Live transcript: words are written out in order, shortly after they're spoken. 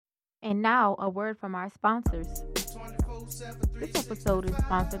And now, a word from our sponsors. This episode is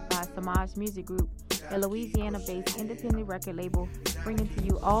sponsored by Samaj Music Group, a Louisiana-based independent record label bringing to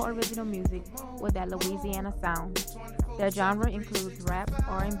you all original music with that Louisiana sound. Their genre includes rap,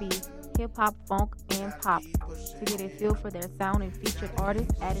 R&B, hip-hop, funk, and pop. To get a feel for their sound and featured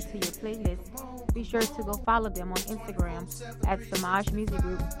artists added to your playlist, be sure to go follow them on Instagram at Samaj Music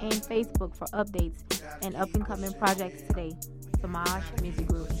Group and Facebook for updates and up-and-coming projects today. Samaj Music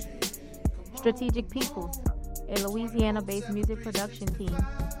Group. Strategic Peoples, a Louisiana-based music production team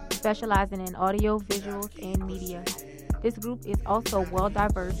specializing in audio, visuals, and media. This group is also well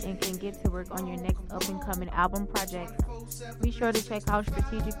diverse and can get to work on your next up-and-coming album projects. Be sure to check out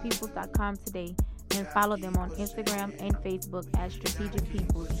strategicpeoples.com today and follow them on Instagram and Facebook at Strategic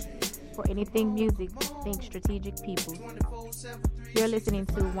Peoples. For anything music, think Strategic Peoples. You're listening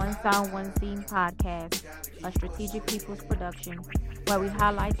to One Sound, One Scene podcast, a Strategic Peoples production, where we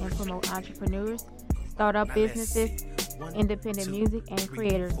highlight and promote entrepreneurs, startup businesses, independent music, and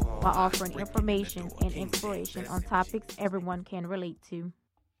creators while offering information and inspiration on topics everyone can relate to.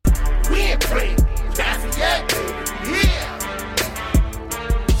 We ain't playing. That's it. Yeah.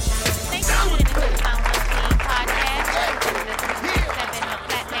 Thanks for tuning into the Sound One Scene podcast. This is the 7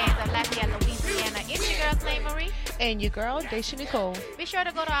 Flatlands of Lafayette, Louisiana. It's your girl, Slay Marie. And your girl, Daisha Nicole. Be sure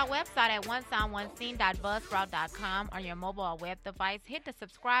to go to our website at onesoundonescene.buzzsprout.com on your mobile or web device. Hit the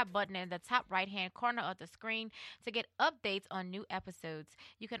subscribe button in the top right-hand corner of the screen to get updates on new episodes.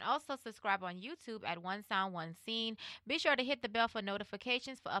 You can also subscribe on YouTube at One Sound, One Scene. Be sure to hit the bell for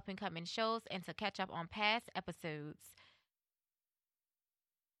notifications for up-and-coming shows and to catch up on past episodes.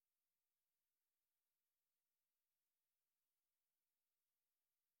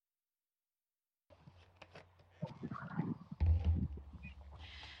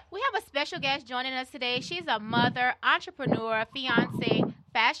 We have a special guest joining us today. She's a mother, entrepreneur, fiance,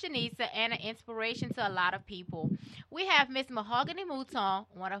 fashionista, and an inspiration to a lot of people. We have Miss Mahogany Mouton,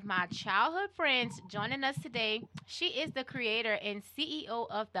 one of my childhood friends, joining us today. She is the creator and CEO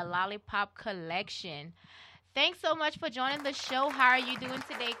of the Lollipop Collection. Thanks so much for joining the show. How are you doing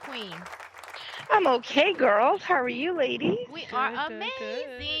today, Queen? I'm okay, girls. How are you, ladies? We Good, are good,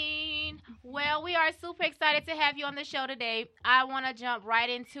 amazing. Well, we are super excited to have you on the show today. I want to jump right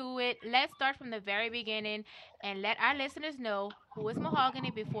into it. Let's start from the very beginning and let our listeners know who is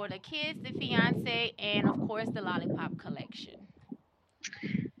Mahogany before the kids, the fiance, and of course the Lollipop Collection.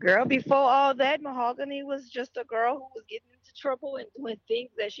 Girl, before all that, Mahogany was just a girl who was getting into trouble and doing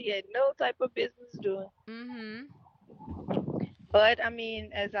things that she had no type of business doing. Mm-hmm. But I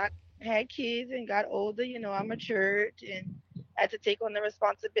mean, as I had kids and got older, I matured and had to take on the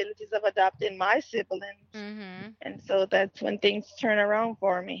responsibilities of adopting my siblings. Mm-hmm. And so that's when things turn around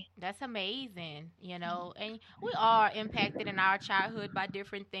for me. That's amazing, and we are impacted in our childhood by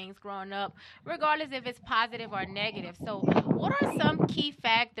different things growing up, regardless if it's positive or negative. So, what are some key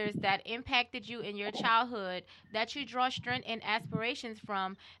factors that impacted you in your childhood that you draw strength and aspirations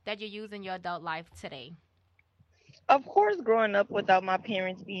from that you use in your adult life today? Of course, growing up without my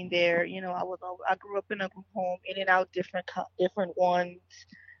parents being there, I grew up in a group home, in and out different ones,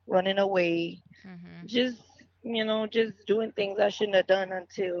 running away, Mm-hmm. just just doing things I shouldn't have done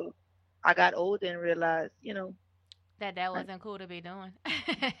until I got older and realized, That wasn't cool to be doing.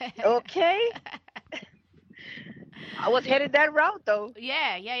 okay, I was headed that route though.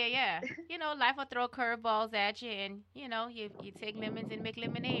 Yeah. Life will throw curveballs at you, and you take lemons and make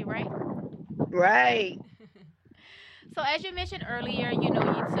lemonade, right? Right. So as you mentioned earlier, you took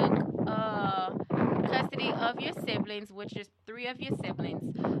custody of your siblings, which is three of your siblings.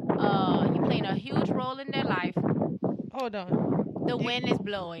 You played a huge role in their life. Hold on. The wind is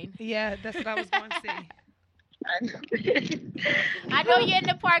blowing. Yeah, that's what I was going to say. I know you're in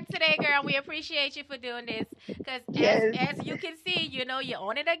the park today, girl. We appreciate you for doing this. Because Yes. as you can see, you're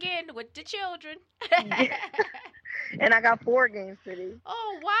on it again with the children. And I got 4 games today.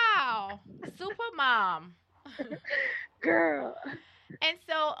 Oh, wow. Super mom. Girl. And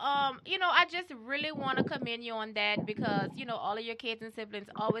so, I just really want to commend you on that because, all of your kids and siblings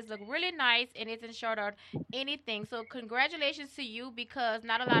always look really nice and isn't short of anything. So, congratulations to you because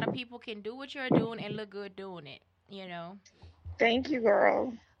not a lot of people can do what you're doing and look good doing it. Thank you,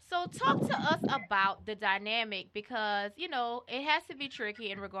 girl. So, talk to us about the dynamic because, it has to be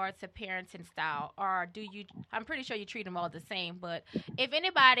tricky in regards to parenting style. Or I'm pretty sure you treat them all the same, but if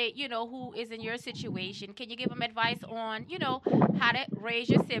anybody, who is in your situation, can you give them advice on, how to raise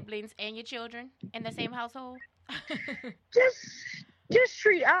your siblings and your children in the same household? Just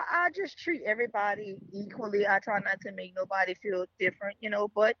I just treat everybody equally. I try not to make nobody feel different,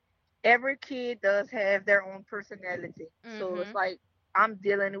 but every kid does have their own personality. So it's Mm-hmm. like I'm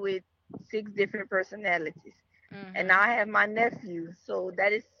dealing with 6 different personalities. And now Mhm. I have my nephew, so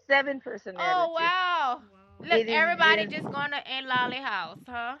that is 7 Oh personalities. wow. Wow. Look, It is everybody just just going to in Lolly House,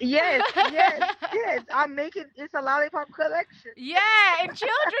 huh? yes, yes, yes. I'm making it's a lollipop collection. Yeah, and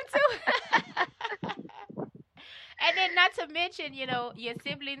children too. And then not to mention, your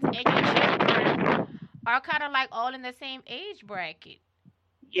siblings and your children are kind of like all in the same age bracket.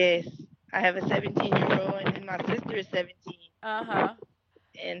 Yes, I have a 17-year-old and then my sister is 17. Uh-huh.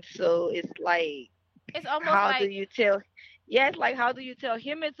 And so it's like, It's almost how do like, you tell? Yes, like how do you tell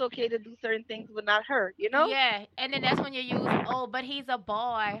him it's okay to do certain things but not her? You know? yeah, and then that's when you use, oh, but he's a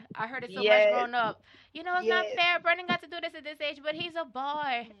boy. I heard it so much Yes, growing up. It's not yes. fair. Brendan got to do this at this age, but he's a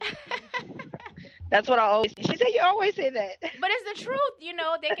boy. That's what I always. She said you always say that. But it's the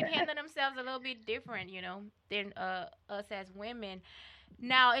truth, they can handle themselves a little bit different, than us as women.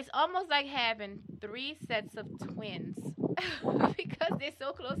 Now it's almost like having three sets of twins because they're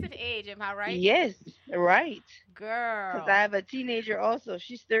so close in age. Am I right, Yes, right. Because I girl? have a teenager also.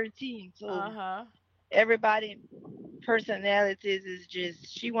 She's 13, so Uh huh. everybody personalities is just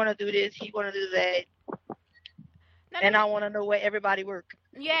she want to do this, he want to do that, Now let and me I want to know where everybody work.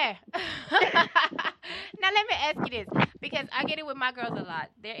 Yeah. Now let me ask you this, because I get it with my girls a lot.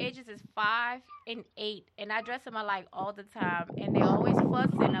 Their ages is 5 and 8, and I dress them alike all the time, and they always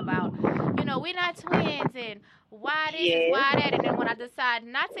fussing about, we're not twins, and why this is Yes, why that, and then when I decide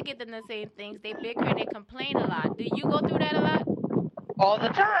not to get them the same things, they bicker and they complain a lot. Do you go through that a lot? all the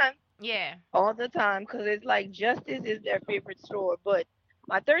time, Yeah. all the time. Because it's like justice is their favorite store, but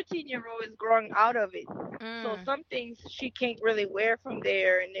my 13-year-old is growing out of it. So Mm. some things she can't really wear from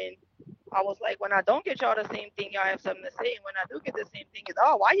there, and then I was like, when I don't get y'all the same thing, y'all have something to say. And when I do get the same thing, it's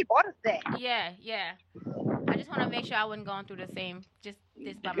oh, why you bought us that? Yeah. Yeah. I just want to make sure I wasn't going through the same just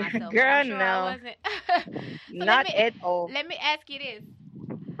this by myself, but I'm Girl, sure I no, wasn't. So let not me at all. let me ask you this: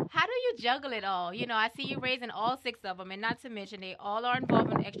 how do you juggle it all? I see you raising all six of them, and not to mention they all are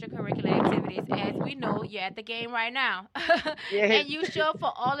involved in extracurricular activities. As we know, you're at the game right now, Yes. and you show up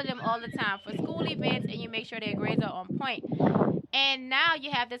for all of them all the time for school events, and you make sure their grades are on point. And now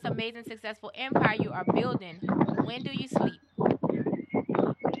you have this amazing, successful empire you are building. When do you sleep?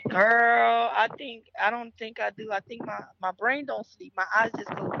 Girl, I don't think I do. I think my brain don't sleep. My eyes just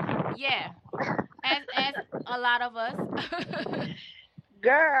close. Yeah, as a lot of us.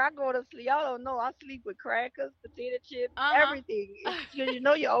 Girl, I go to sleep. Y'all don't know. I sleep with crackers, potato chips, Uh huh. everything. It's, you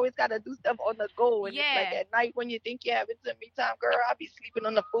know you always gotta do stuff on the go, and it's like Yeah. at night when you think you're having some me time, girl, I be sleeping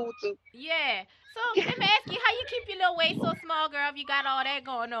on the food too. Yeah. So let me ask you, how you keep your little waist so small, girl, if you got all that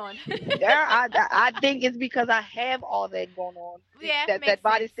going on? Girl, I think it's because I have all that going on. Yeah, That makes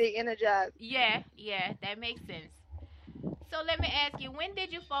body sense. stay energized. Yeah, yeah, that makes sense. So let me ask you, when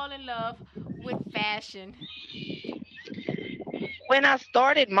did you fall in love with fashion? When I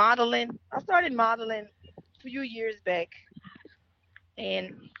started modeling a few years back,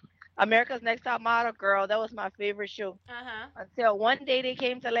 and America's Next Top Model, girl, that was my favorite show. Uh huh. Until one day they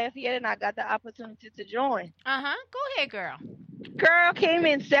came to Lafayette and I got the opportunity to join. Uh huh. Go ahead, girl. Girl came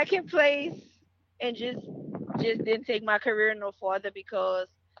in second place and just didn't take my career no further because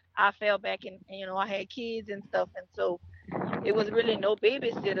I fell back and I had kids and stuff, and so it was really no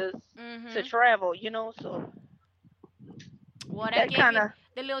babysitters to Mhm. travel, so Well, that that gave kind you of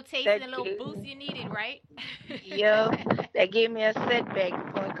the little taste and that the little gave boost you needed, right? yeah, that gave me a setback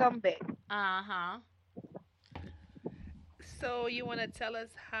for a comeback. Uh huh. So you want to tell us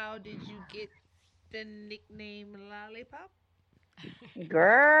how did you get the nickname Lollipop?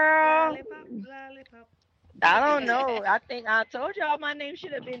 Girl, Lollipop, lollipop. I don't know. I think I told y'all my name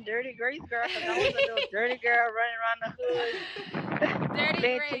should have been Dirty Grace Girl because I was a little dirty girl running around the hood, Dirty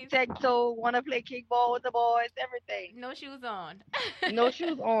playing tic Grace. tac toe, want to play kickball with the boys, everything. No shoes on. No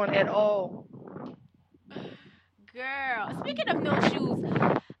shoes on at all. Girl, speaking of no shoes,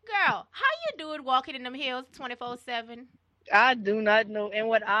 girl, how you do it walking in them hills 24/7? I do not know. And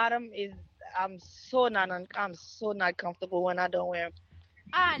what autumn is, I'm so not comfortable when I don't wear 'em.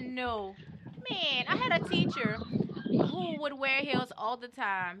 I know. Man, I had a teacher who would wear heels all the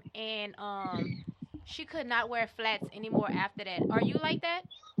time, and she could not wear flats anymore after that. Are you like that?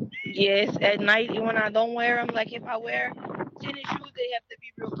 Yes, at night when I don't wear them, like if I wear tennis shoes, they have to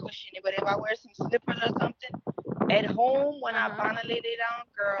be real cushiony. But if I wear some slippers or something at home, when I Uh-huh. finally lay down,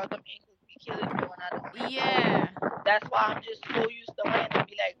 girl, them ankles be killing me when I don't wear 'em. So Yeah. that's why I'm just so used to wearing them.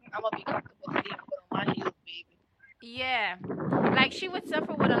 Be like, I'm gonna be comfortable today and put on my heels, baby. Yeah. Like she would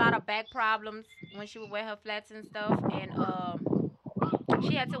suffer with a lot of back problems when she would wear her flats and stuff, and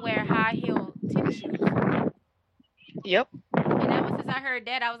she had to wear high heel tennis shoes. Yep. And ever since I heard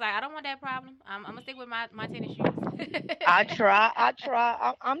that, I was like, I don't want that problem. I'm gonna stick with my tennis shoes. I'm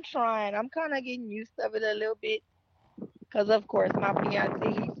trying. I'm kind of getting used to it a little bit. Cause of course my fiance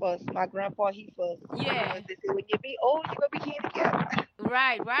he fuss, my grandpa he fuss. Yeah. As they say, when you be old, you gonna be handicapped.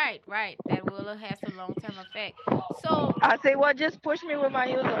 Right. That will have some long term effect. So, I say, well, just push me with my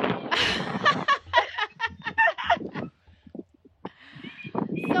heels on.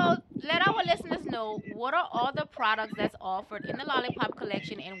 so let our listeners know what are all the products that's offered in the Lollipop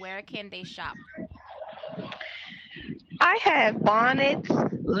collection and where can they shop? I have bonnets,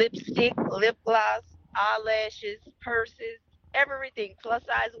 lipstick, lip gloss, eyelashes, purses, everything. Plus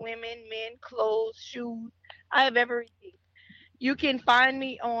size women, men, clothes, shoes. I have everything. You can find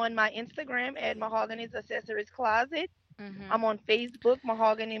me on my Instagram at Mahogany's Accessories Closet. Mm-hmm. I'm on Facebook,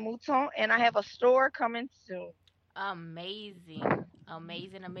 Mahogany Mouton, and I have a store coming soon. Amazing.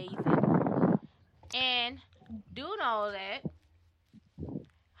 And doing all that,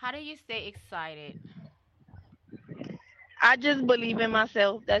 how do you stay excited? I just believe in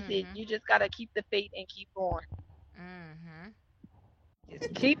myself. That's it. Mm-hmm. You just gotta keep the faith and keep going. Mm-hmm.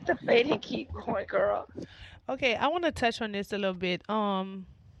 Just keep the faith and keep going, girl. Okay, I want to touch on this a little bit.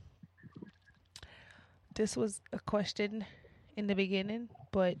 This was a question in the beginning,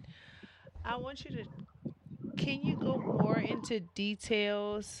 but I want you to. Can you go more into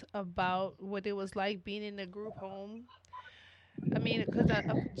details about what it was like being in a group home? I mean, because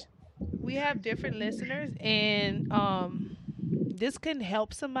we have different listeners, and this can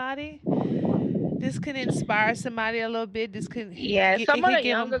help somebody. This can inspire somebody a little bit. This can Yeah, it some of could the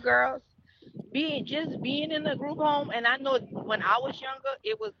give them. younger girls being in a group home, and I know when I was younger,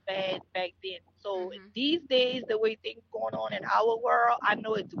 it was bad back then. So Mm-hmm. these days, the way things going on in our world, I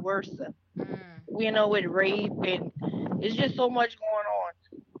know it's worse. Mm. With rape and it's just so much going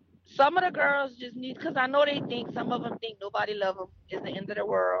on. Some of the girls just need, because I know they think, some of them think nobody love them is the end of the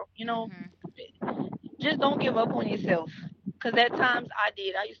world. Mm-hmm. Just don't give up on yourself. Because at times I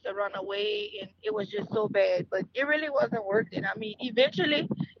did. I used to run away and it was just so bad, but it really wasn't worth it. I mean, eventually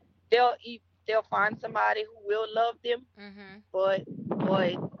they'll find somebody who will love them, Mm-hmm. but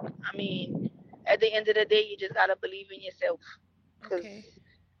I mean, at the end of the day, you just gotta believe in yourself. Because Okay.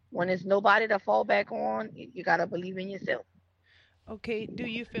 when there's nobody to fall back on, you gotta believe in yourself. Okay. Do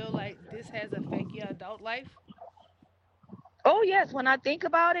you feel like this has affect your adult life? Oh yes, when I think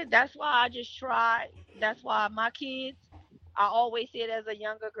about it, that's why I just try. That's why my kids, I always say it as a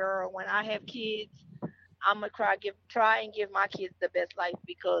younger girl. When I have kids, I'm gonna try and give my kids the best life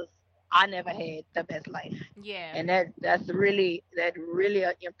because I never had the best life, Yeah. and that really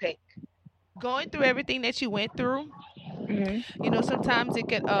an impact. Going through everything that you went through, Hmm. sometimes it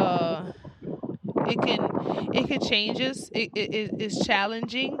can it could change us. It's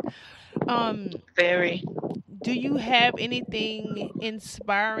challenging. Um, Very. do you have anything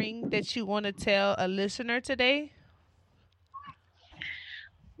inspiring that you want to tell a listener today?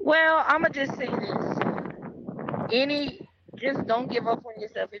 Well, I'm gonna just say this: any, just don't give up on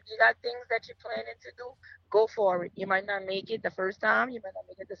yourself. If you got things that you're planning to do, go for it. You might not make it the first time, you might not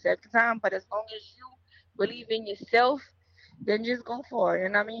make it the second time, but as long as you believe in yourself, then just go for it.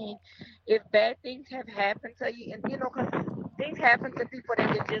 And I mean, if bad things have happened to you, and 'cause things happen to people that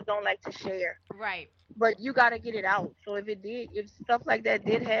they just don't like to share, Right. but you got to get it out. So if stuff like that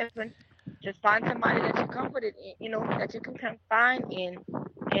did happen, just find somebody that you're comforted in, that you can confine in,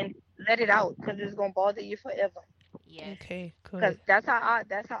 and let it out, because it's gonna bother you forever. Yes. Okay, Because good. that's how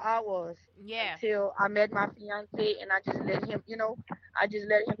I was Yeah. until I met my fiance, and I just let him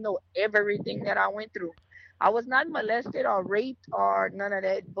know everything that I went through. I was not molested or raped or none of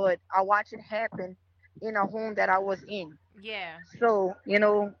that, but I watched it happen in a home that I was in. Yeah. So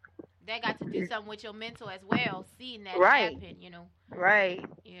That got to do something with your mental as well, seeing that right, happen. right.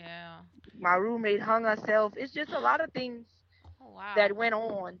 Yeah. My roommate hung herself. It's just a lot of things Oh wow. that went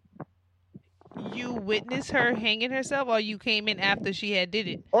on. You witnessed her hanging herself, or you came in after she had did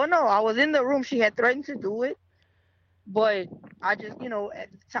it? Oh no, I was in the room. She had threatened to do it, but I just, at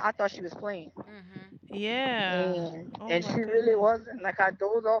the time, I thought she was playing. Mhm. Yeah. and Oh and my she really goodness. wasn't. Like, I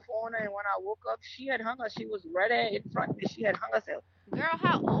dozed off on her, and when I woke up, she had hung her. She was right at in front of me. She had hung herself. Girl,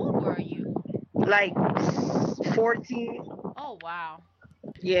 how old were you? Like 14. Oh wow.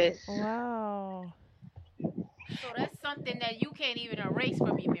 Yes. Wow. So that's something that you can't even erase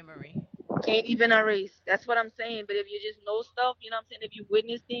from your memory. Can't even erase. That's what I'm saying. But if you just know stuff, you know what I'm saying? If you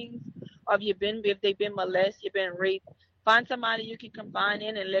witness things, or if they've been molested, you've been raped, find somebody you can confine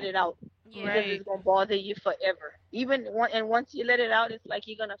in and let it out, Yeah. because Right. it's gonna bother you forever. And once you let it out, it's like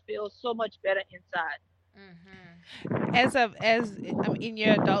you're gonna feel so much better inside. Mhm. As in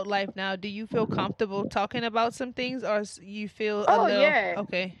your adult life now, do you feel comfortable talking about some things, or you feel a Oh little yeah.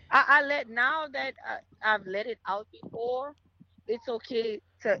 okay? I let now that I've let it out before. It's okay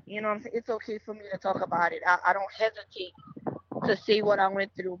to, I'm saying, it's okay for me to talk about it. I don't hesitate to say what I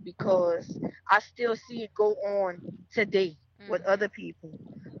went through because I still see it go on today with other Mhm. people.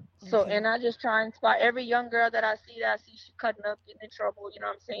 So, Okay. and I just try and inspire every young girl that I see she cutting up, getting in trouble. You know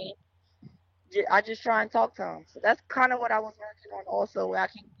what I'm saying? I just try and talk to them. So that's kind of what I was working on also, where I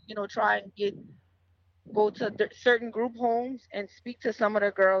can, try and go to certain group homes and speak to some of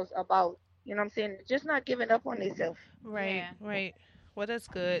the girls about, what I'm saying, just not giving up on themselves. Right, Yeah. right. Well, that's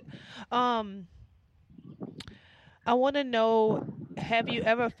good. Um, I want to know, have you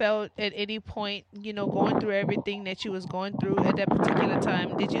ever felt at any point, going through everything that you was going through at that particular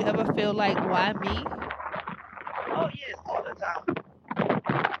time, did you ever feel like, why me? Oh yes, all the time.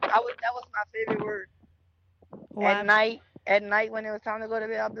 That was my favorite word. At Why? night, when it was time to go to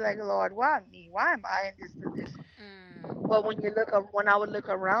bed, I'll be like, Lord, why me? Why am I in this position? Mm. But when I would look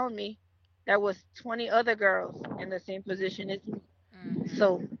around me, there was 20 other girls in the same position as me. Mhm.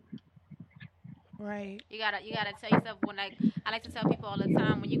 So Right. You gotta tell yourself when, like, I like to tell people all the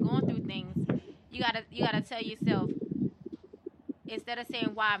time, when you're going through things, you gotta tell yourself, instead of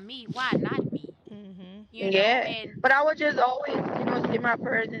saying why me, why not me? Mhm. yeah, And but I would just always, say my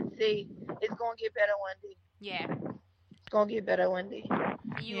prayers and say it's gonna get better one day. yeah, It's gonna get better one day.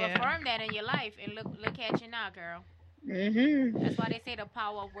 you Yeah. affirm that in your life, and look at you now, girl. That's Mhm. why they say the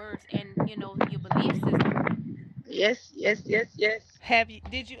power of words and your belief system. Yes, yes, yes, yes.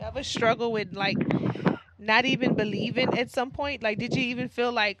 Did you ever struggle with like not even believing at some point? Like, did you even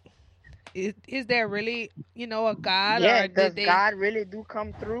feel like, is there really, a God, Yeah, or does did they? God really do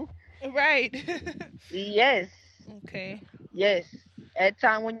come through? Right. Yes, Okay. yes. At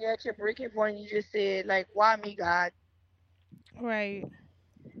time when you're at your breaking point, you just said like, "Why me, God? Right.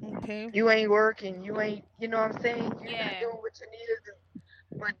 Okay. You ain't working. You ain't, what I'm saying? You're not Yeah. doing what you need to do."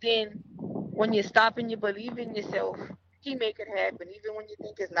 But then, when you stop and you believe in yourself, He make it happen. Even when you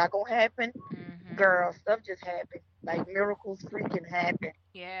think it's not gonna happen, Mhm. girl, stuff just happen. Like miracles freaking happen.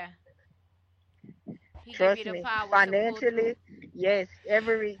 Yeah. He give you Trust the me. power to pull through. Financially, yes.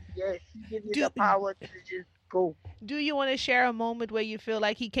 Yes. He give you Do the power to just go. Do you want to share a moment where you feel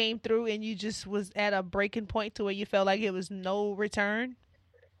like he came through and you just was at a breaking point to where you felt like it was no return?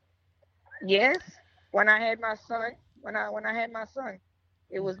 Yes. When I had my son, when I had my son,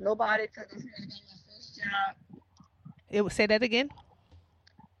 it was nobody to this. I got my first job. It would say that again.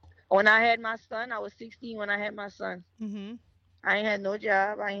 When I had my son, I was 16 when I had my son. Mhm. I ain't had no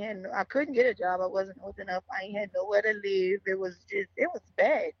job. I couldn't get a job. I wasn't old enough. I ain't had nowhere to live. It was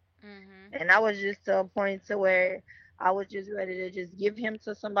bad. Mhm. And I was just to a point to where I was just ready to just give him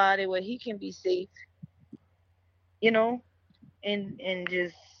to somebody where he can be safe, you know, and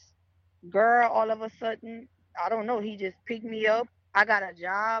just girl, all of a sudden, I don't know, he just picked me up. I got a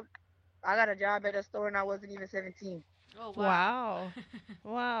job. I got a job at a store and I wasn't even 17. Oh wow.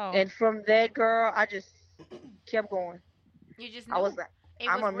 Wow. Wow. And from that girl, I just kept going. You just I was knew like, it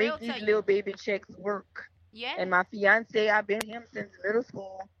I'm was gonna make real these to little you. baby checks work. And Yes. my fiance, I've been with him since middle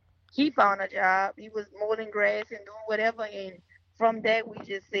school. He found a job. He was mowing grass and doing whatever. And from that, we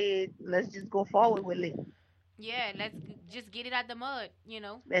just said, let's just go forward with it. Yeah. Just get it out the mud.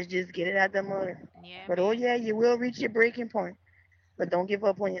 Let's just get it out the mud. Yeah, But oh man. yeah, you will reach your breaking point. But don't give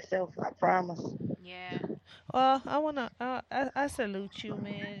up on yourself. I promise. Yeah. Well, I salute you,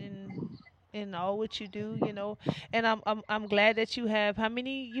 man, and all what you do, and I'm glad that you have, how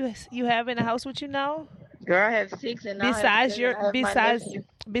many you have in the house with you now, Girl, I have six, and now I have besides seven. your I have my besides nephew.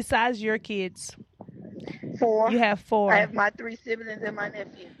 besides your kids. Four. You have I four. have my three siblings and my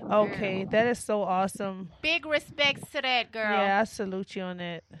nephew. Okay, Girl. that is so awesome. Big respects to that girl. Yeah, I salute you on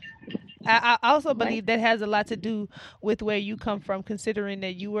that. I also Right? believe that has a lot to do with where you come from, considering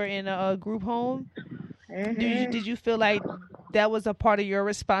that you were in a group home. Did Mhm. you feel like that was a part of your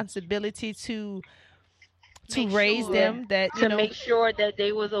responsibility to Make raise sure. Yeah. them, that To make sure that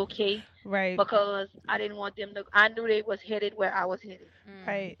they was okay, right, because I didn't want them to. I knew they was headed where I was headed. Mm.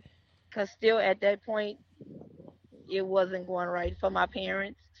 right, Cause still at that point, it wasn't going right for my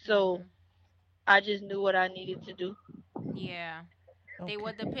parents. So Mhm. I just knew what I needed to do. Yeah. They were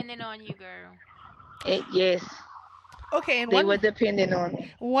okay, depending on you, girl. Yes, okay, and they were depending on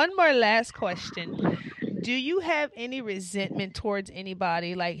me. one more last question. Do you have any resentment towards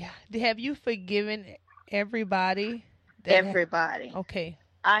anybody? Like, have you forgiven everybody Everybody. okay,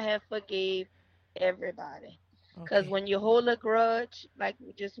 I have forgave everybody. Cause okay, when you hold a grudge, like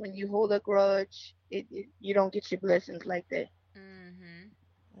just when you hold a grudge, you don't get your blessings like that. Mhm.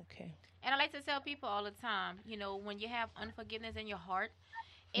 Okay. And I like to tell people all the time, when you have unforgiveness in your heart,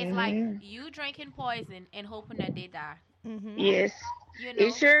 it's like you drinking poison and hoping that they die. Mm-hmm. Yes.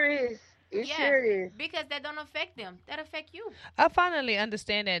 It sure is. It sure is. Because that don't affect them. That affect you. I finally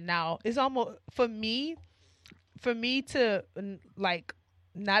understand that now. It's almost for me to like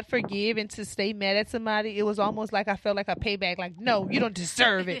not forgive and to stay mad at somebody. It was almost like I felt like a payback. Like, no, you don't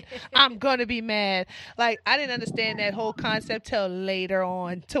deserve it. I'm gonna be mad. Like, I didn't understand that whole concept till later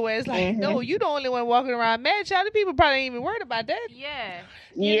on. To where it's like, no, you the only one walking around mad. Child, the people probably ain't even worried about that. Yeah.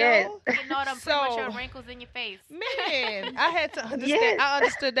 Yes. Getting all them premature wrinkles in your face. Man, I had to understand. Yes. I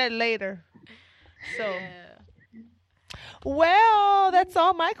understood that later. So. Yeah. Well, that's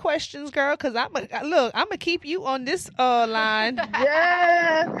all my questions, girl. Cause I'm gonna keep you on this line.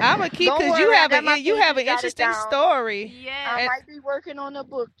 Yeah, I'm gonna keep because you have an interesting story. Yeah, I might be working on a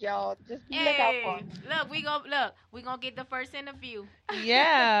book, y'all. Just be lookout for it. We gonna get the first interview.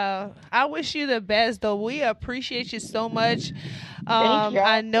 Yeah, I wish you the best, though. We appreciate you so much. Thank y'all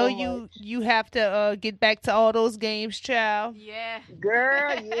I know so you have to get back to all those games, child. Yeah,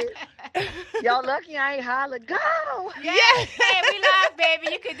 girl. Yeah. Y'all lucky I ain't holler. Go. Yeah. Hey, we live,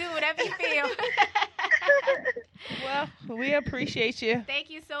 baby. You can do whatever you feel. Well, we appreciate you. Thank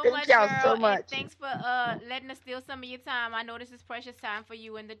you so Thank much, y'all girl. so much. And thanks for letting us steal some of your time. I know this is precious time for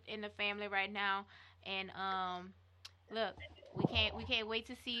you and the family right now. And look, we can't wait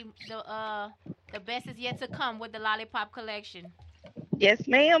to see the best is yet to come with the Lollipop collection. Yes,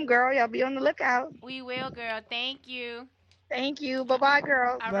 ma'am, girl. Y'all be on the lookout. We will, girl. Thank you. Thank you. Bye-bye,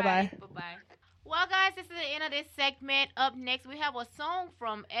 girl. All bye-bye. Right. Bye-bye. Well, guys, this is the end of this segment. Up next, we have a song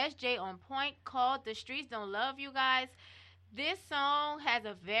from SJ On Point called The Streets Don't Love You, guys. This song has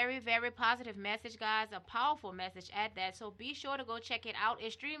a very, very positive message, guys, a powerful message at that. So be sure to go check it out.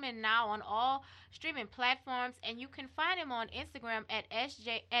 It's streaming now on all streaming platforms, and you can find him on Instagram at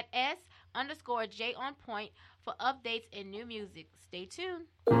S_J On Point for updates and new music. Stay tuned.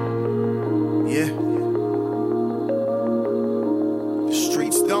 Yeah. The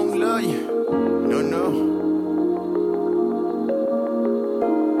streets don't love you. No.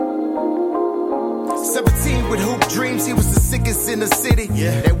 17 with hoop dreams, he was the sickest in the city.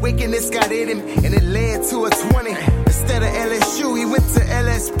 Yeah. That wickedness got in him, and it led to a 20. Instead of LSU, he went to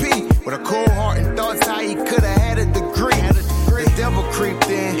LSP with a cold heart and thoughts how he could have had a degree. The devil creeped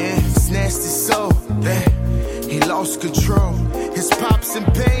in, snatched his soul. Then he lost control. His pops in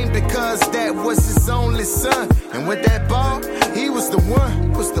pain because that was his only son. And with that ball, he was the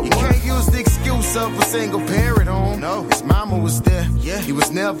one. You can't use the excuse of a single parent home. No, his mama was there. Yeah, he was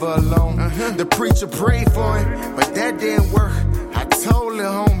never alone. The preacher prayed for him, but that didn't work. I told him,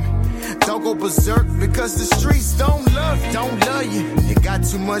 homie, don't go berserk because the streets don't love you. Don't love you. You got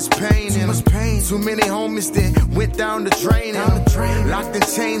too much pain in them. Too many homies that went down the drain in them. Locked in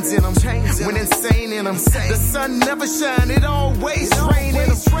chains in them. Went insane in them. The sun never shine. It always rain in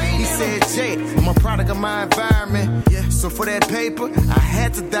them. He said, Jay, I'm a product of my environment. So for that paper, I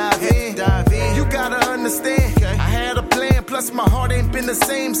had to dive in. You gotta understand, I had a plan. Plus my heart ain't been the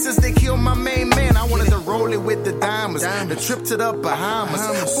same since they killed my main man. I wanted to roll it with the diamonds. The trip to the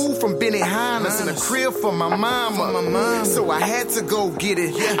Bahamas. Food from Benihana's and a crib for my mama. So I had to go get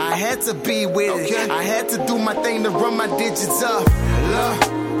it. I had to be with it. I had to do my thing to run my digits up.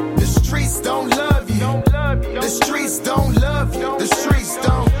 The streets don't love you. The streets don't love you. The streets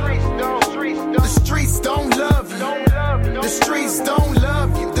don't. The streets don't love you. The streets don't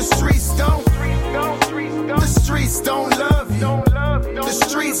love you. The streets don't. The streets don't love you. The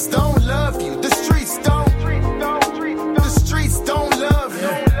streets don't love you. The streets don't. The streets don't love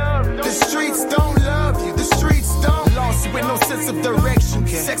you. The streets don't love you. The streets don't. Lost with no sense of direction.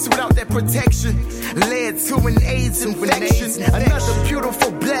 Sex without that protection led to an AIDS infection. Another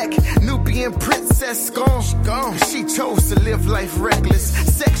beautiful black Nubian princess gone. She chose to live life reckless.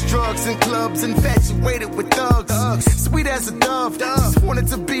 Sex, drugs, and clubs. Infatuated with thugs. Sweet as a dove. Just wanted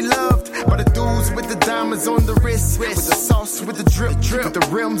to be loved by the dudes with the diamonds on the wrist. With the sauce, with the drip. With the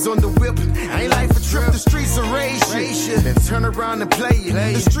rims on the whip. Ain't life a trip. The streets are race you. Then turn around and play you.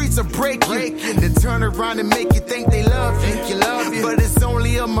 The streets are break you. Then turn around and make you think they love you. But it's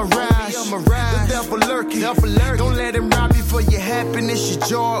only a mirage. The devil lurking. Don't let him rob you for your happiness, your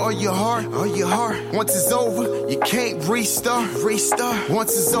joy, or your heart. Once it's over, you can't restart.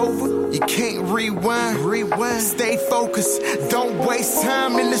 Once it's over, you can't rewind. Stay focused. Don't waste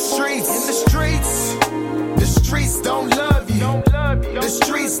time in the streets. The streets don't love you. The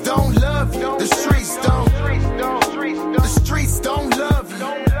streets don't love you. The streets don't. The streets don't love you.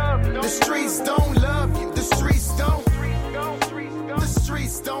 The streets don't love you. The streets don't. The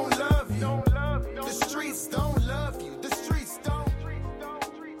streets don't love you. The streets don't love you. The streets don't.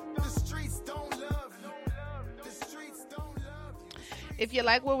 If you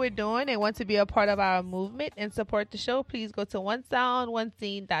like what we're doing and want to be a part of our movement and support the show, please go to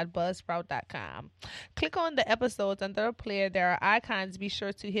onesoundonescene.buzzsprout.com. Click on the episodes under the player. There are icons. Be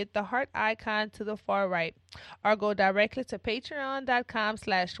sure to hit the heart icon to the far right or go directly to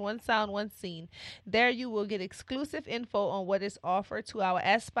patreon.com/onesoundonescene. There you will get exclusive info on what is offered to our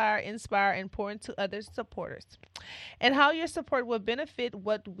Aspire, Inspire, and Pour Into Others supporters and how your support will benefit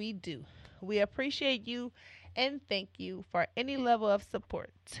what we do. We appreciate you and thank you for any level of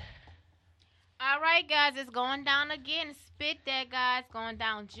support. All right, guys, it's going down again. Spit That, guys, going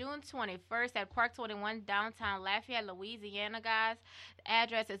down June 21st at Park 21, downtown Lafayette, Louisiana, guys. The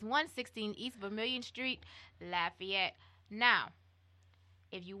address is 116 East Vermilion Street, Lafayette. Now,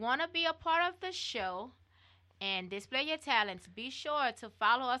 if you want to be a part of the show and display your talents, be sure to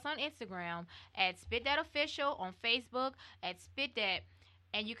follow us on Instagram at Spit That Official, on Facebook at Spit That,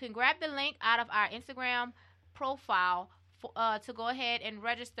 and you can grab the link out of our Instagram profile to go ahead and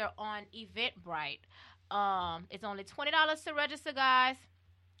register on Eventbrite. It's only $20 to register, guys.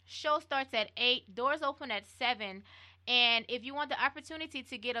 Show starts at 8, doors open at 7. And if you want the opportunity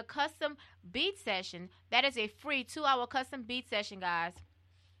to get a custom beat session, that is a free 2-hour custom beat session, guys,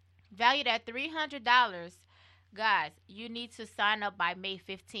 valued at $300. Guys, you need to sign up by May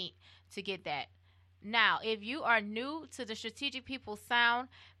 15th to get that. Now, if you are new to the Strategic People Sound,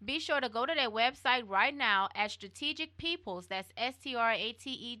 be sure to go to their website right now at Strategic Peoples, that's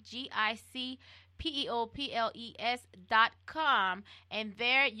StrategicPeoples.com, and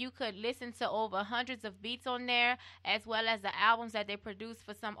there you could listen to over hundreds of beats on there, as well as the albums that they produce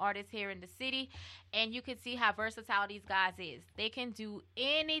for some artists here in the city, and you can see how versatile these guys is. They can do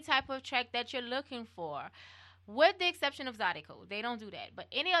any type of track that you're looking for, with the exception of Zydeco. They don't do that. But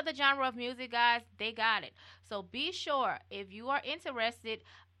any other genre of music, guys, they got it. So be sure, if you are interested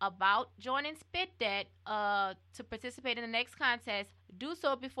about joining Spit That to participate in the next contest, do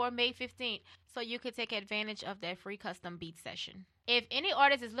so before May 15th so you can take advantage of that free custom beat session. If any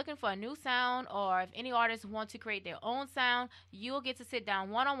artist is looking for a new sound, or if any artists want to create their own sound, you'll get to sit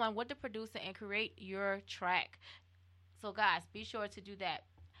down one-on-one with the producer and create your track. So, guys, be sure to do that.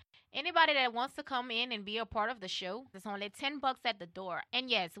 Anybody that wants to come in and be a part of the show, it's only $10 at the door. And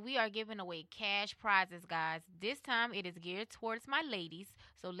yes, we are giving away cash prizes, guys. This time it is geared towards my ladies.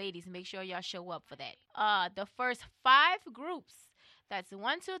 So ladies, make sure y'all show up for that. The first 5 groups, that's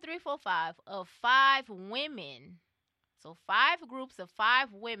 1, 2, 3, 4, 5, of 5 women. So 5 groups of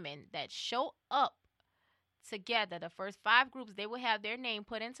 5 women that show up together. The first 5 groups, they will have their name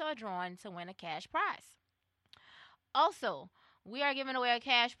put into a drawing to win a cash prize. Also, we are giving away a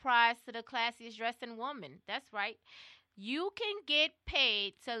cash prize to the classiest dressing woman. That's right. You can get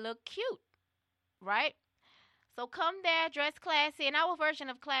paid to look cute, right? So come there, dress classy. And our version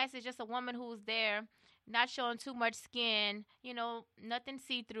of classy is just a woman who's there, not showing too much skin, nothing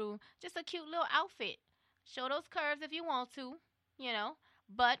see-through. Just a cute little outfit. Show those curves if you want to,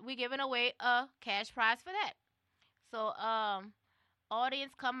 But we're giving away a cash prize for that. So,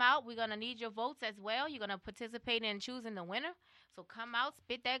 audience, come out. We're going to need your votes as well. You're going to participate in choosing the winner. So come out.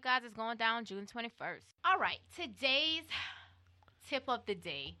 Spit That, guys, is going down June 21st. All right. Today's tip of the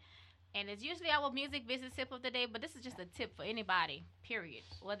day. And it's usually our music business tip of the day, but this is just a tip for anybody, period.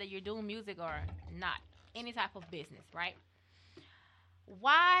 Whether you're doing music or not. Any type of business, right?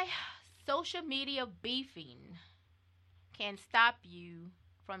 Why social media beefing can stop you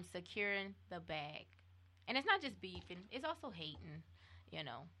from securing the bag. And it's not just beefing. It's also hating.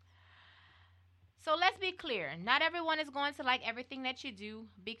 So let's be clear. Not everyone is going to like everything that you do,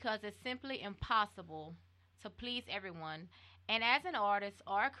 because it's simply impossible to please everyone. And as an artist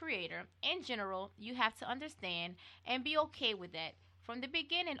or a creator, in general, you have to understand and be okay with that from the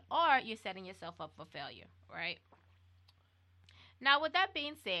beginning, or you're setting yourself up for failure, right? Now, with that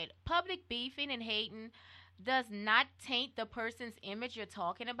being said, public beefing and hating does not taint the person's image you're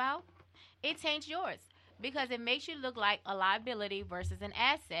talking about. It taints yours, because it makes you look like a liability versus an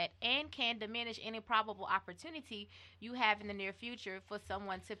asset, and can diminish any probable opportunity you have in the near future for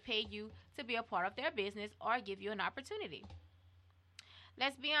someone to pay you to be a part of their business or give you an opportunity.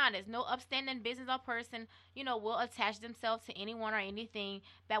 Let's be honest, no upstanding business or person, will attach themselves to anyone or anything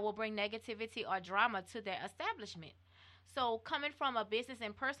that will bring negativity or drama to their establishment. So coming from a business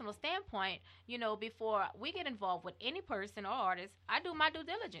and personal standpoint, before we get involved with any person or artist, I do my due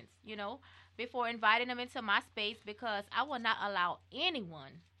diligence, before inviting them into my space, because I will not allow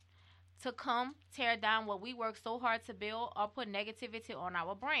anyone to come tear down what we work so hard to build or put negativity on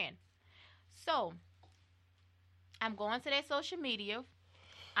our brand. So I'm going to their social media.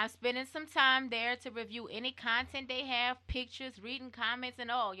 I'm spending some time there to review any content they have, pictures, reading comments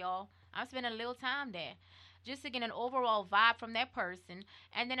and all, y'all. I'm spending a little time there. just to get an overall vibe from that person.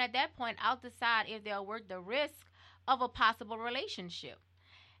 And then at that point, I'll decide if they're worth the risk of a possible relationship.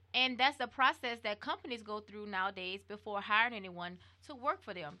 And that's the process that companies go through nowadays before hiring anyone to work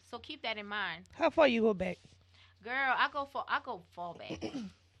for them. So keep that in mind. How far you go back? Girl, I go fall back.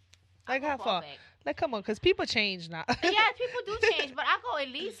 Like how far? Back. Like come on, because people change now. Yeah, people do change, but I go at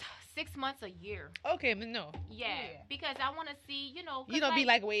least 6 months, a year. Okay, but no. Yeah, because I want to see, you know. You don't be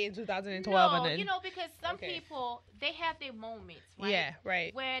like way in 2012 no, or nothing. you know, because some people, they have their moments, right? Yeah,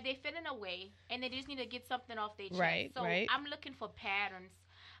 right. Where they fit in a way, and they just need to get something off their chest. Right, so right. I'm looking for patterns.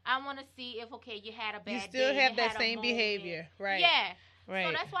 I want to see if, okay, you had a bad day. You still have that had same behavior, right? Yeah. Right.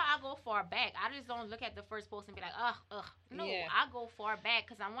 So that's why I go far back. I just don't look at the first post and be like, ugh. No, Yeah. I go far back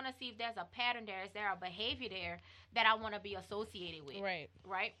because I want to see if there's a pattern there. Is there a behavior there that I want to be associated with? Right.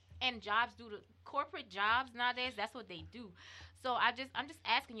 Right? And jobs do the corporate jobs nowadays, that's what they do. So I'm just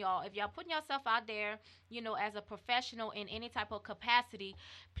asking y'all, if y'all putting yourself out there, you know, as a professional in any type of capacity,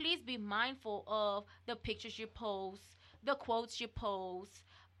 please be mindful of the pictures you post, the quotes you post,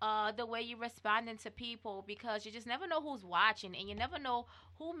 the way you're responding to people, because you just never know who's watching, and you never know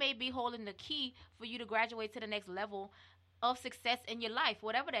who may be holding the key for you to graduate to the next level of success in your life,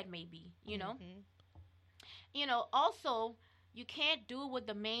 whatever that may be, you know. You know, also, you can't do what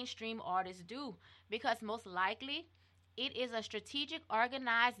the mainstream artists do, because most likely it is a strategic,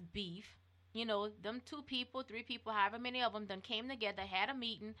 organized beef. You know, them 2 people, 3 people, however many of them, then came together, had a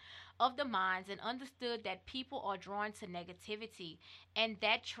meeting of the minds, and understood that people are drawn to negativity, and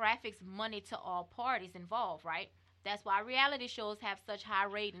that traffics money to all parties involved, right? That's why reality shows have such high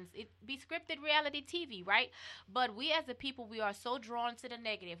ratings. It be scripted reality TV, right? But we as a people, we are so drawn to the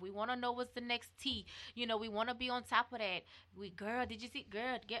negative. We want to know what's the next T. You know, we want to be on top of that. Girl, did you see?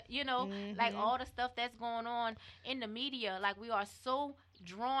 Girl, you know, like all the stuff that's going on in the media. Like, we are so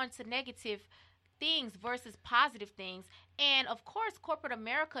drawn to negative things versus positive things. And, of course, corporate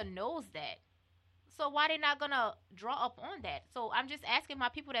America knows that. So why they not going to draw up on that? So I'm just asking my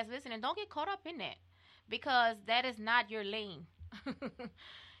people that's listening, don't get caught up in that, because that is not your lane.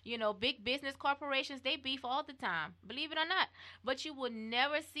 You know, big business corporations, they beef all the time, believe it or not. But you will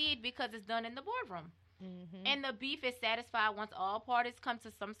never see it because it's done in the boardroom. And the beef is satisfied once all parties come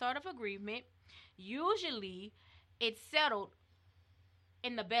to some sort of agreement. Usually, it's settled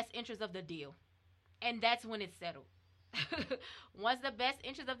in the best interest of the deal. And that's when it's settled. Once the best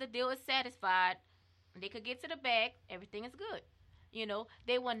interest of the deal is satisfied, they could get to the bag, everything is good. You know,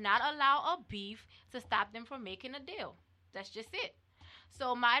 they will not allow a beef to stop them from making a deal. That's just it.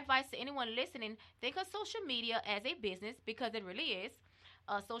 So my advice to anyone listening, think of social media as a business, because it really is.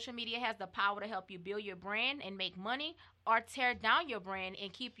 Social media has the power to help you build your brand and make money, or tear down your brand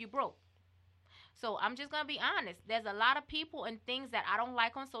and keep you broke. So I'm just going to be honest. There's a lot of people and things that I don't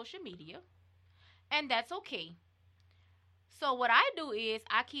like on social media, and that's okay. So what I do is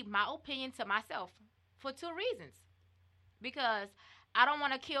I keep my opinion to myself for 2 reasons. Because I don't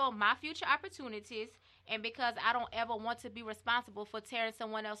want to kill my future opportunities, and because I don't ever want to be responsible for tearing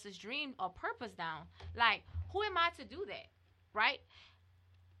someone else's dream or purpose down. Like, who am I to do that, right?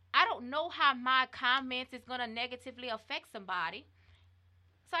 I don't know how my comments is going to negatively affect somebody,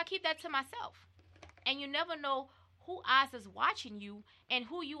 so I keep that to myself. And you never know who eyes is watching you and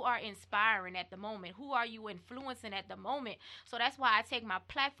who you are inspiring at the moment. Who are you influencing at the moment? So that's why I take my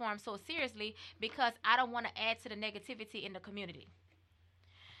platform so seriously, because I don't want to add to the negativity in the community.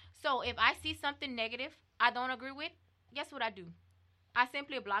 So if I see something negative I don't agree with, guess what I do? I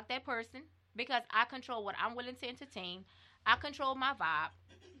simply block that person, because I control what I'm willing to entertain. I control my vibe.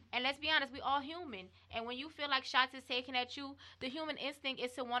 And let's be honest, we all human. And when you feel like shots is taken at you, the human instinct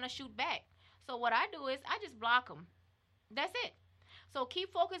is to want to shoot back. So what I do is I just block them. That's it. So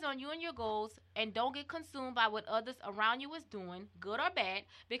keep focused on you and your goals, and don't get consumed by what others around you is doing, good or bad,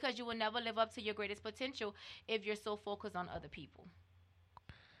 because you will never live up to your greatest potential if you're so focused on other people.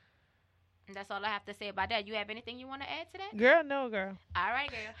 And that's all I have to say about that. You have anything you want to add to that? Girl, no, girl. All right,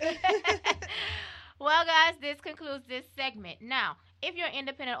 girl. Well, guys, this concludes this segment. Now, if you're an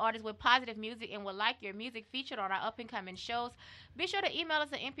independent artist with positive music and would like your music featured on our up-and-coming shows, be sure to email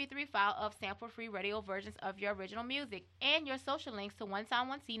us an MP3 file of sample-free radio versions of your original music and your social links to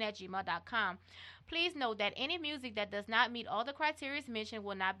onesound1scene@gmail.com. Please note that any music that does not meet all the criteria mentioned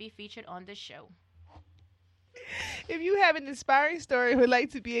will not be featured on the show. If you have an inspiring story and would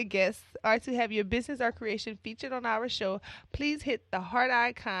like to be a guest or to have your business or creation featured on our show, please hit the heart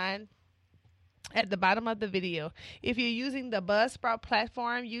icon at the bottom of the video. If you're using the Buzzsprout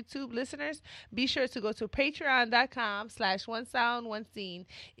platform, YouTube listeners, be sure to go to patreon.com/onesound1scene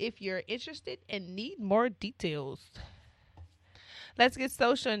if you're interested and need more details. Let's get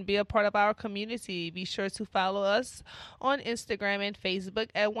social and be a part of our community. Be sure to follow us on Instagram and Facebook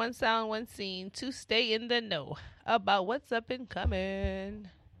at One Sound, One Scene to stay in the know about what's up and coming.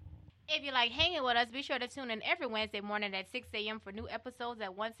 If you like hanging with us, be sure to tune in every Wednesday morning at 6 a.m. for new episodes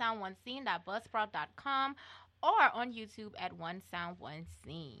at onesoundonescene.buzzsprout.com or on YouTube at One Sound, One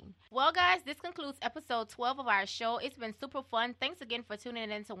Scene. Well, guys, this concludes episode 12 of our show. It's been super fun. Thanks again for tuning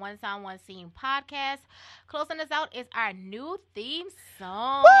in to One Sound, One Scene podcast. Closing us out is our new theme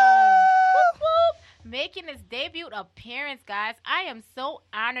song. Whoop, whoop. Making its debut appearance, guys. I am so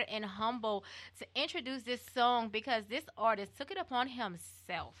honored and humble to introduce this song because this artist took it upon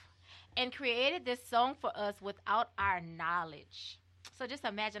himself and created this song for us without our knowledge. So just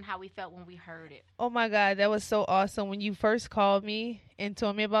imagine how we felt when we heard it. Oh my God, that was so awesome. When you first called me and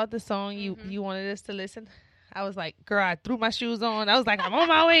told me about the song, you wanted us to listen. I was like, girl, I threw my shoes on. I was like, I'm on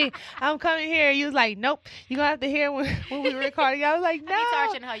my way. I'm coming here. You was like, nope, you're going to have to hear when we were recording. I was like, no. I be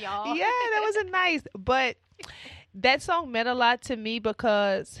torching her, y'all. Yeah, that wasn't nice. But that song meant a lot to me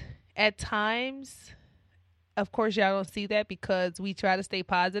because at times, of course, y'all don't see that because we try to stay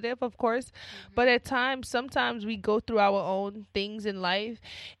positive, of course. But at times, sometimes we go through our own things in life.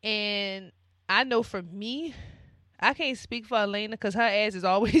 And I know for me, I can't speak for Elena because her ass is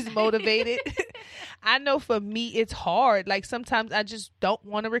always motivated. I know for me, it's hard. Like sometimes I just don't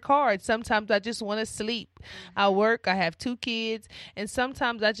want to record. Sometimes I just want to sleep. I work. I have 2 kids. And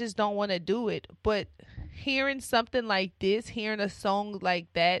sometimes I just don't want to do it. But hearing something like this, hearing a song like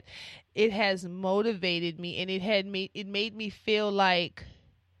that, it has motivated me, and it made me feel like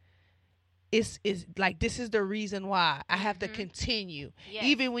it's like this is the reason why I have to continue. Yes.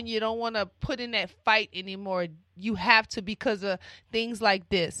 Even when you don't want to put in that fight anymore, you have to because of things like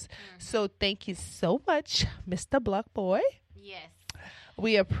this. So thank you so much, Mr. Block Boy. Yes.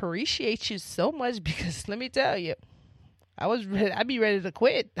 We appreciate you so much because let me tell you, I'd be ready to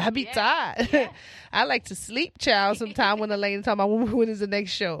quit. I'd be tired. Yeah. I like to sleep, child, sometime when Elena talking about when is the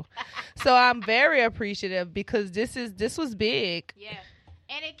next show. So I'm very appreciative because this was big. Yeah.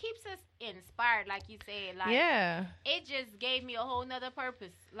 And it keeps us inspired, like you said. Like, yeah. It just gave me a whole nother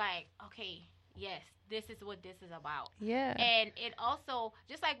purpose. Like, okay, yes, this is what this is about. Yeah. And it also,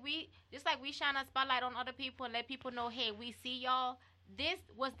 just like we shine a spotlight on other people and let people know, hey, we see y'all. This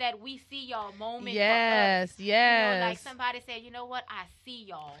was that we see y'all moment. Yes, for us. yes. You know, like somebody said, you know what, I see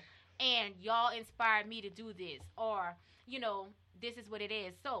y'all. And y'all inspired me to do this. Or, you know, this is what it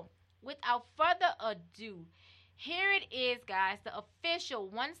is. So, without further ado, here it is, guys, the official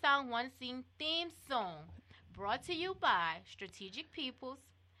One Sound, One Scene theme song brought to you by Strategic Peoples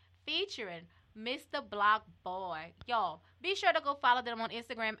featuring Mr. Block Boy. Y'all, be sure to go follow them on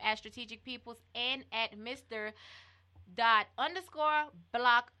Instagram at Strategic Peoples and at Mr._block_boy.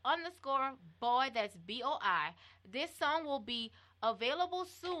 That's BOI. This song will be available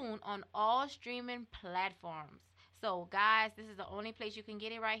soon on all streaming platforms. So, guys, this is the only place you can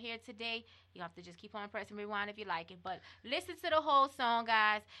get it right here today. You have to just keep on pressing rewind if you like it. But listen to the whole song,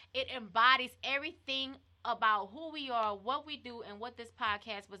 guys. It embodies everything about who we are, what we do, and what this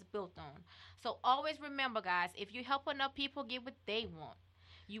podcast was built on. So, always remember, guys, if you help enough people get what they want,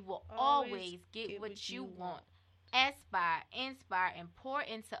 you will always get what you want. Aspire, inspire, and pour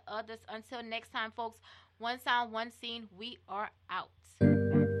into others. Until next time, folks, One Sound, One Scene, we are out.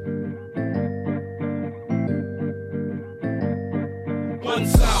 One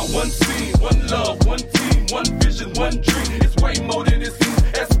sound, one scene, one love, one team, one vision, one dream. It's way more than it seems.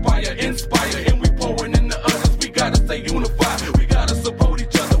 Aspire, inspire, and we pouring in the others. We gotta stay unified. We gotta support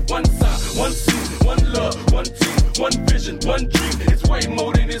each other. One sound, one scene, one love, one team, one vision, one dream. It's way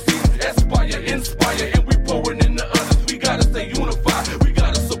more than it seems. Aspire, inspire, and we pouring in the others. We gotta stay unified. We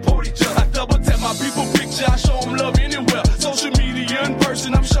gotta support each other. I double tap my people picture. I show them love anywhere. Social media in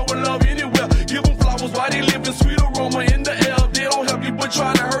person. I'm showing love anywhere. Give them flowers while they live in sweet aroma in the air. They don't help you but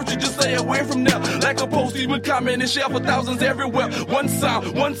trying to hurt you. Just stay away from them. Like a post, even comment and share for thousands everywhere. One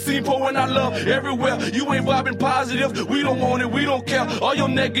sound, one scene, pouring our love everywhere. You ain't vibing positive. We don't want it. We don't care. All your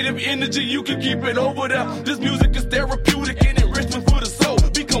negative energy, you can keep it over there. This music is therapeutic and enrichment for the soul.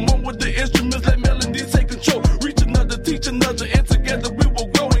 Become one with the instruments. Let melodies take control. Reach another, teach another, and together we will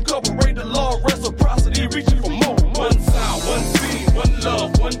grow. Incorporate the law of reciprocity, reaching for more. One sound, one scene, one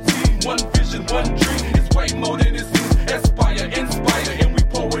love, one team, one vision, one dream. It's way more than it seems. Aspire, inspire, and we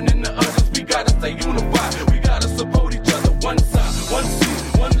pouring in the others. We gotta stay unified. We gotta support each other. One sound, one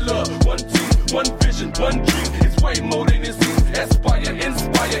scene, one love, one team, one vision, one dream. It's way more than it seems. Aspire,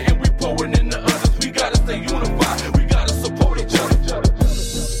 inspire, and we pouring in the others. We gotta stay unified. We gotta support each other.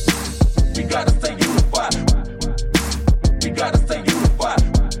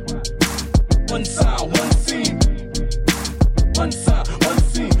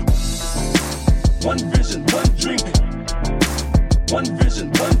 One vision, one dream. One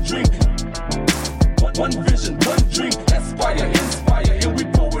vision, one dream. One vision.